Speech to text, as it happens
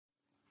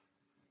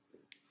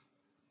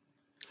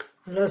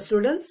Hello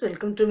students,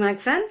 welcome to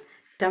Max and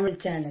Tamil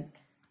channel.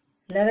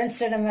 11th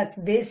standard Max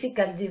Basic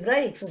Algebra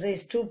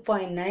exercise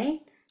 2.9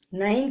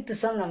 9th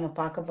sum நம்ம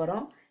பார்க்க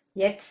போறோம்.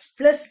 X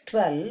plus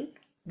 12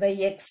 by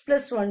x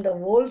plus 1 the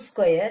whole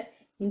square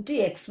into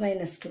x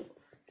minus 2.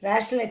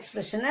 Rational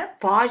expression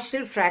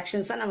partial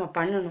fractions நம்ம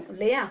பண்ணணும்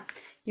இல்லையா?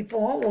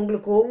 இப்போ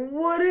உங்களுக்கு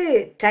ஒவ்வொரு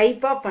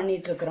டைப்பா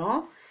பண்ணிட்டு இருக்கோம்.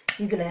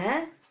 இதுல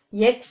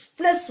x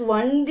plus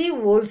 1 the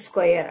whole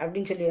square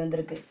அப்படினு சொல்லி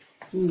வந்திருக்கு.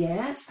 இங்க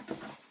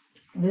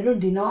வெறும்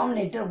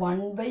denominator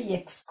 1 by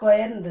x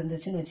square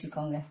இருந்துச்சுன்னு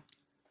வச்சுக்கோங்க.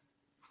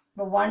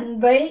 இப்போ 1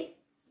 by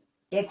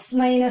x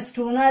minus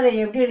 2னா அதை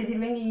எப்படி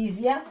எழுதிடுவீங்க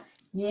ஈஸியா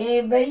a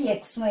by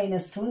x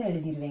minus 2ன்னு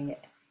எழுதிடுவீங்க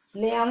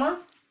இல்லையாமா?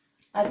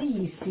 அது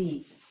ஈஸி.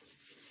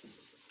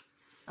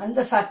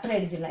 அந்த ஃபேக்டர்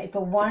எழுதிடலாம்.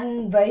 இப்போ 1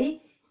 by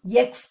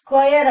x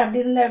square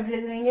அப்படி இருந்தா எப்படி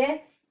எழுதுவீங்க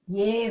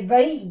a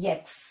by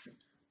x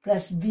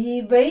plus b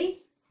by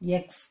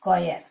x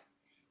square.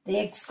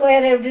 இந்த x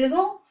square எப்படி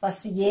எழுதுவோம்?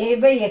 ஃபர்ஸ்ட் a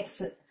by x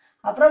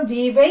அப்புறம் b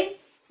by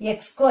x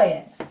square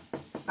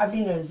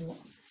அப்படின்னு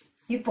எழுதுவோம்.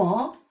 இப்போ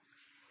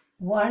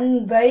 1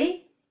 by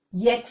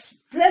x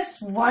plus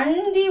 1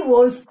 the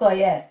whole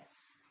square.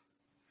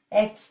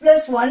 x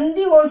plus 1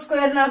 the whole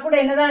square நான் கூட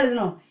என்னதான்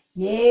எழுதணும்?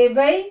 a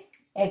by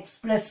x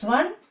plus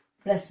 1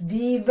 plus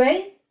b by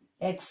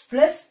x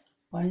plus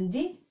 1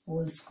 the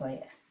whole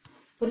square.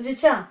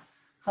 புரிஞ்சுச்சா?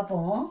 அப்போ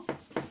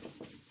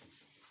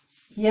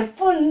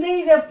எப்போ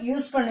இதை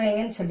யூஸ்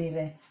பண்ணுவீங்கன்னு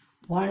சொல்லிடுறேன்.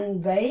 1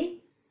 by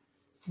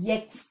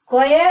x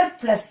square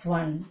plus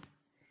 1.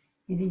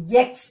 இது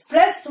x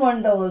plus 1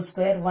 the whole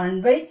square. 1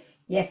 by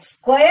x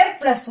square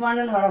plus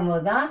 1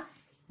 வரும்போது தான்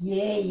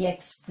ax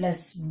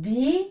plus b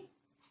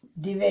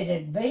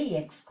divided by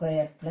x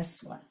square plus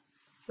 1.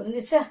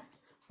 புரிஞ்சுச்சா?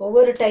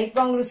 ஒவ்வொரு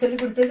டைப்பா உங்களுக்கு சொல்லி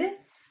கொடுத்தது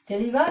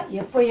தெளிவா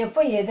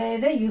எப்போ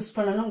எதை யூஸ்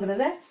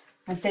பண்ணணுங்கிறத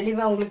நான்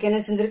தெளிவா உங்களுக்கு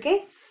என்ன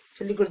செஞ்சிருக்கேன்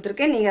சொல்லி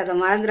கொடுத்துருக்கேன். நீங்க அதை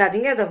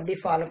மறந்துடாதீங்க, அதை அப்படி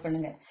ஃபாலோ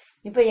பண்ணுங்க.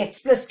 இப்போ x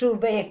plus 2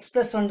 by x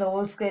plus 1 the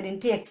whole square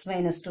into x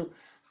minus 2.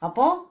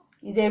 அப்போ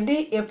இது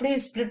எப்படி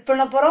ஸ்ப்ளிட்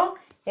பண்ண போறோம்?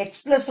 x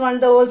plus 1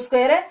 the whole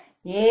square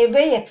a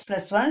by x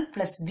plus 1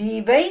 plus b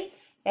by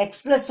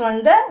x plus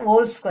 1 the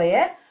whole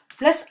square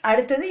plus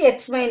அடுத்தது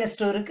x minus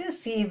 2 இருக்கு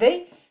c by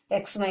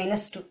x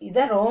minus 2.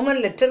 இத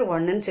Roman letter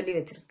 1ன்னு சொல்லி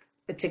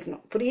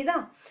வச்சுக்கணும். புரியுதா?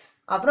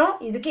 அப்புறம்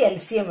இதுக்கு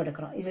LCM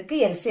எடுக்கிறோம். இதுக்கு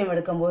LCM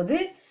எடுக்கும்போது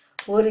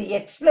ஒரு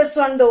x plus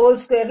 1 the whole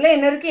squareல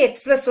என்ன இருக்கு?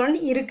 x plus 1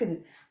 இருக்குது.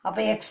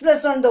 அப்ப x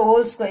plus 1 the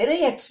whole square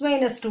x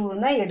minus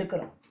 2 தான்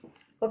எடுக்கிறோம்.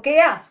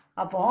 ஓகேயா?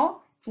 அப்போ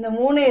இந்த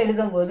 3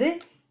 எழுதும்போது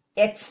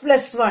x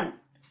plus 1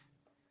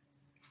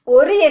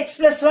 ஒரு x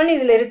plus 1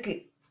 இதுல இருக்கு.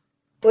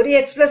 ஒரு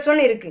x plus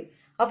 1 இருக்கு.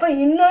 அப்ப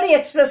இன்னொரு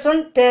x plus 1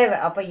 தேவை.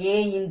 அப்ப a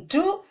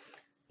into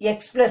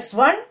x plus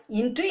 1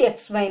 into x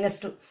minus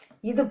 2.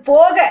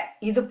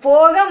 இது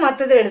போக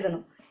மத்தது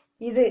எழுதணும்.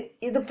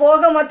 இது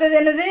போக மத்தது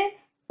என்னது?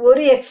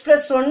 ஒரு x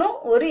plus 1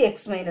 ஒரு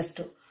x minus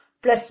 2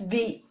 plus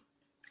b.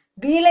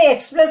 bல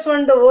x plus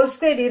 1 the whole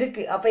square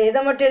இருக்கு. அப்ப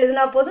எதை மட்டும்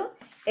எழுதினா போதும்?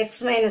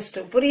 x minus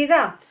 2.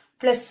 புரியுதா?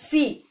 plus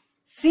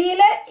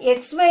cல x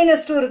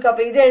minus 2 இருக்கு.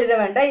 அப்ப இதை எழுத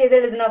வேண்டாம். எதை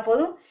எழுதினா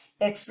போதும்?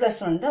 x plus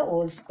 1 the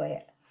whole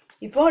square.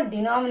 இப்போ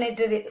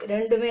டினாமினேட்டர்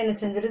ரெண்டுமே என்ன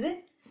செஞ்சிருது?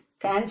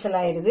 கேன்சல்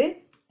ஆயிடுது.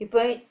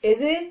 இப்போ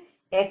எது?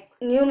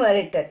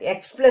 Numerator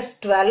x plus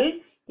 12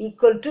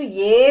 equal to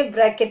a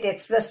bracket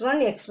x plus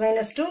 1 x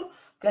minus 2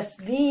 plus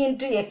b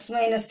into x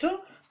minus 2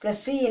 plus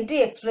c into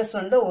x plus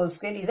 1 the whole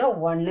square. இதை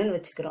 1ன்னு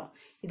வச்சுக்கிறோம்.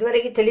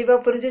 இதுவரைக்கும் தெளிவா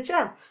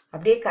புரிஞ்சுச்சா?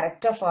 அப்படியே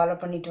கரெக்டா ஃபாலோ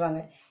பண்ணிட்டு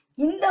வாங்க.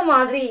 இந்த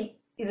மாதிரி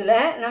இதுல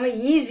நம்ம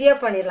ஈஸியா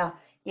பண்ணிடலாம்.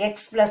 x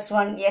plus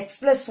 1 x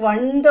plus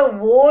 1 the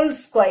whole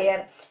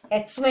square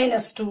x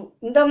minus 2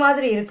 இந்த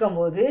மாதிரி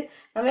இருக்கும்போது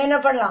நம்ம என்ன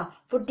பண்ணலாம்?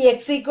 புட்டி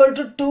x equal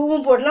to 2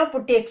 போடலாம்.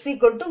 புட்டி x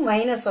equal to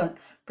minus 1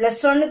 plus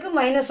 1க்கு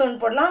minus 1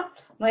 போடலாம்.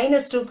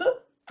 minus 2க்கு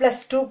plus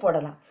 2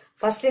 போடலாம்.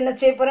 ஃபர்ஸ்ட் என்ன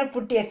செய்ய போறேன்?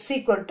 புட்டி x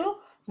equal to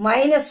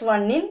minus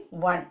 1 in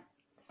 1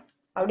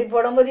 அப்படி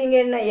போடும்போது இங்க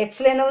என்ன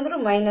xல என்ன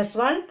வந்துடும்? minus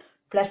 1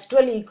 plus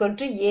 12 equal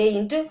to a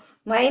into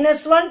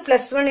minus 1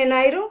 plus 1 என்ன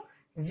ஆயிரும்?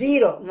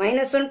 0.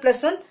 minus 1 plus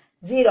 1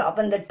 0.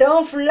 அப்ப இந்த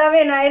டேர்ம் ஃபுல்லாவே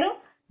என்ன ஆயிரும்?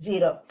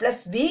 0 plus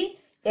b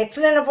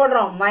xல என்ன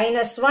போடுறோம்?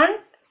 minus 1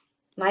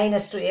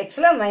 minus 2.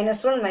 xல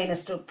minus 1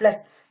 minus 2 plus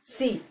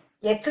c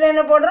xல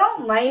என்ன போடுறோம்?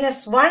 minus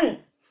 1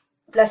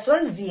 plus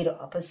 1 0.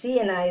 அப்ப c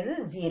என்ன ஆயிடுது?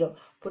 0.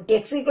 put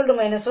x equal to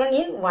minus 1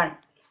 in 1.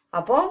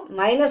 அப்போ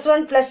minus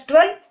 1 plus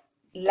 12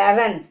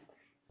 11.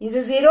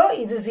 இது 0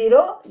 இது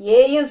 0.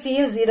 a யும் c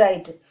யும் 0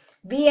 ஆயிட்டு.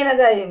 b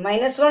என்னது?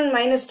 minus 1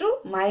 minus 2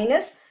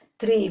 minus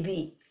 3b.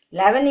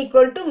 11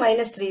 equal to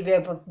minus 3b.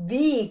 அப்போ b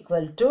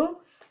equal to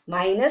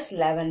minus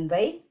 11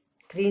 by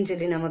 3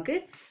 சொல்லி நமக்கு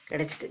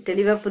கிடைச்சிட்டு.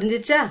 தெளிவா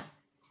புரிஞ்சுச்சா?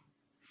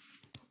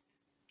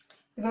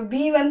 இப்போ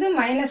b வந்து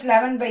minus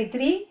 11 by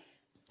 3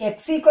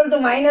 x equal to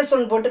minus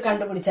 1 போட்டு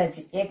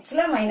கண்டுபிடிச்சாச்சு.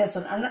 xல minus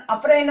 1.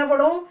 அப்புறம் என்ன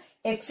போடுவோம்?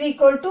 x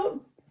equal to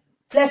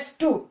plus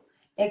 2.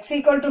 x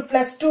equal to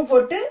plus 2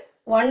 போட்டு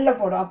 1ல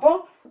போடும். அப்போ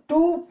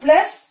 2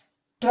 plus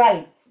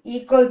 12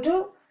 equal to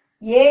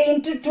a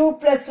into 2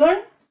 plus 1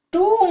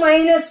 2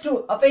 minus 2.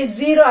 அப்ப இது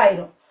 0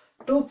 ஆயிரும்.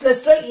 2 plus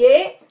 12 a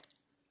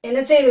என்ன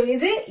செய்யும்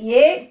இது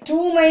a 2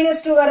 minus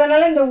 2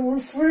 வரனால இந்த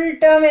full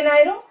term என்ன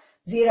ஆயிரும்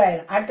 0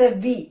 ஆயிரும். அடுத்து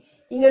b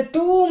இங்க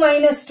 2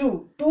 minus 2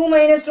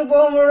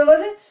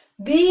 போகும்போது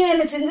b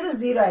என்ன செஞ்சிரும்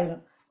 0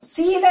 ஆயிரும். c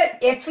ல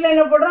x ல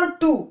என்ன போடுறோம்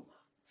 2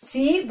 c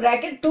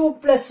bracket 2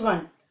 plus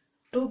 1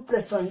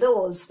 the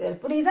whole square.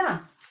 புரியுதா?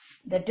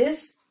 That is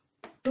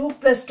 2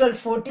 plus 12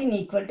 14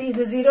 equal to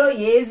இது 0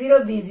 a 0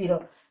 b 0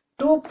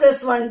 2 plus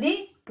 1 the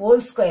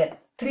whole square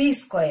 3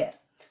 square.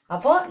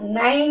 அப்போ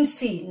 9c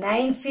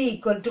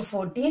equal to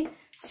 14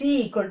 c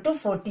equal to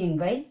 14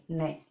 by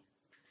 9.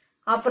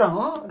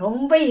 அப்புறம்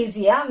ரொம்ப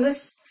ஈஸியா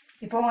மிஸ்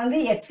இப்போ வந்து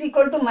x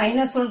equal to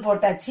 -1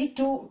 போட்டாச்சு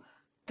 2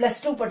 plus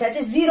 2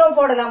 போட்டாச்சு 0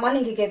 போடலாமா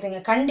நீங்க கேட்பீங்க.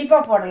 கண்டிப்பா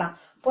போடலாம்.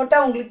 போட்டா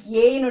உங்களுக்கு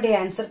a னுடைய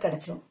ஆன்சர்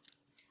கிடைச்சிடும்.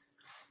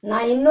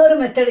 நான் இன்னொரு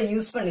மெத்தடை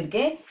யூஸ்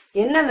பண்ணிருக்கேன்.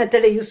 என்ன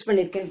மெத்தடை யூஸ்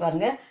பண்ணிருக்கேன்னு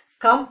பாருங்க.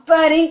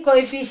 Comparing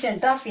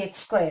coefficient of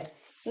X square.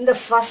 இந்த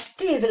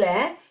ஃபர்ஸ்ட் இதுல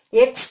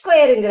எக்ஸ்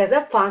ஸ்கொயருங்கிறத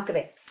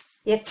பாக்குறேன்.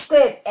 X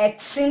square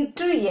X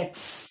into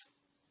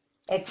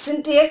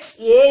X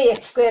A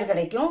X square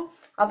கிடைக்கும்.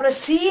 அப்புறம்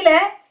சில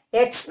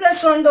X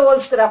plus 1 the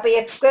whole square. அப்ப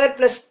X square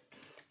plus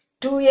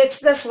 2x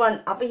plus 1.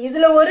 அப்ப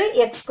இதுல ஒரு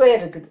எக்ஸ் ஸ்கொயர்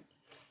இருக்குது,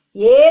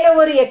 ஏல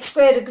ஒரு எக்ஸ்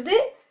ஸ்கொயர் இருக்குது,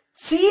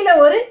 சில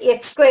ஒரு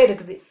எக்ஸ் ஸ்கொயர்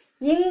இருக்குது.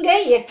 இங்க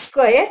எக்ஸ்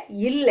ஸ்கொயர்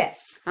இல்ல.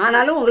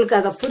 ஆனாலும் உங்களுக்கு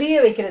அதை புரிய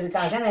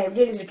வைக்கிறதுக்காக நான்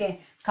எப்படி எழுதிருக்கேன்,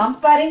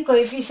 comparing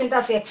coefficient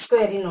of X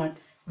square in one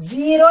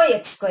 0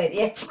 X square.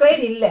 X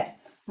square இல்ல.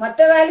 மற்ற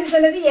வேல்யூஸ்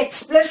என்னது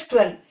X plus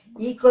 12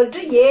 equal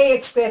to A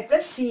X square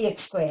plus C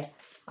X square.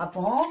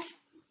 அப்போ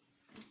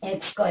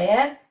எக்ஸ்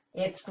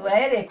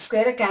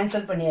ஸ்கொயரை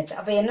கேன்சல் பண்ணியாச்சு.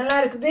 அப்ப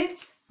என்னெல்லாம் இருக்குது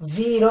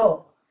 0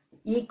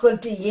 equal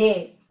to A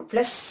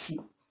plus C.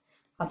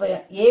 அப்ப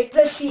ஏ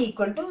பிளஸ் சி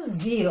ஈக்குவல் டு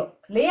 0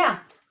 இல்லையா?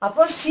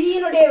 அப்போ சி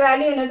னுடைய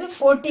வேல்யூ என்னது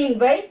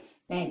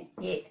 14/9.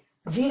 ஏ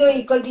 0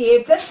 ஈக்குவல் டு ஏ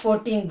பிளஸ்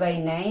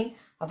 14/9.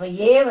 அப்ப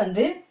ஏ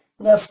வந்து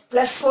இந்த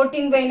பிளஸ்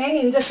 14/9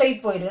 இந்த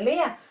சைட் போயிடும்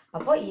இல்லையா?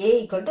 அப்போ ஏ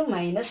ஈக்குவல் டு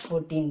மைனஸ்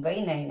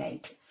 14/9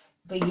 ஆயிடுச்சு.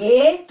 இப்போ ஏ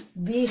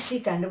பிசி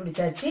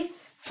கண்டுபிடிச்சாச்சு.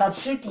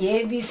 சப்ஸ்டிட்யூட்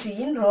ஏபிசி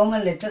இன்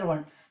ரோமன் லெட்டர்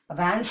 1. அப்ப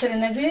ஆன்சர்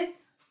என்னது,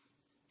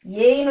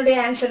 ஏ னுடைய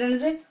ஆன்சர்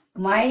என்னது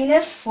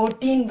minus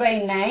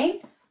 14/9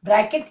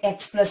 bracket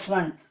X plus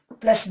 1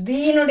 plus B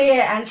னுடைய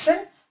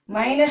answer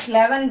minus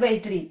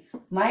 11/3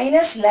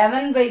 minus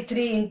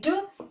 11/3 into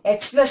x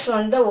plus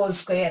 1 the whole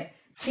square.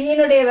 C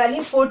னுடைய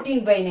value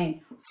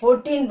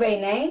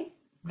 14/9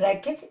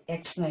 bracket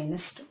x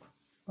minus 2.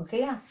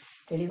 ஓகேயா?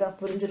 தெளிவா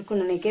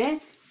புரிஞ்சிருக்கும்னு நினைக்கிறேன்.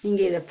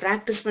 நீங்க இதை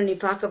பிராக்டிஸ் பண்ணி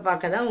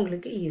பார்க்க தான்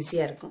உங்களுக்கு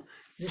ஈஸியா இருக்கும்.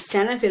 This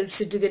channel helps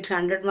you to get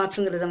 100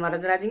 marksங்கிறத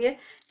மறந்துடாதீங்க.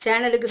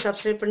 சேனலுக்கு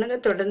சப்ஸ்கிரைப் பண்ணுங்க.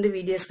 தொடர்ந்து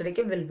வீடியோஸ்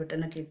கிடைக்க பெல்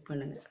பட்டனை கிளிக்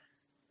பண்ணுங்க.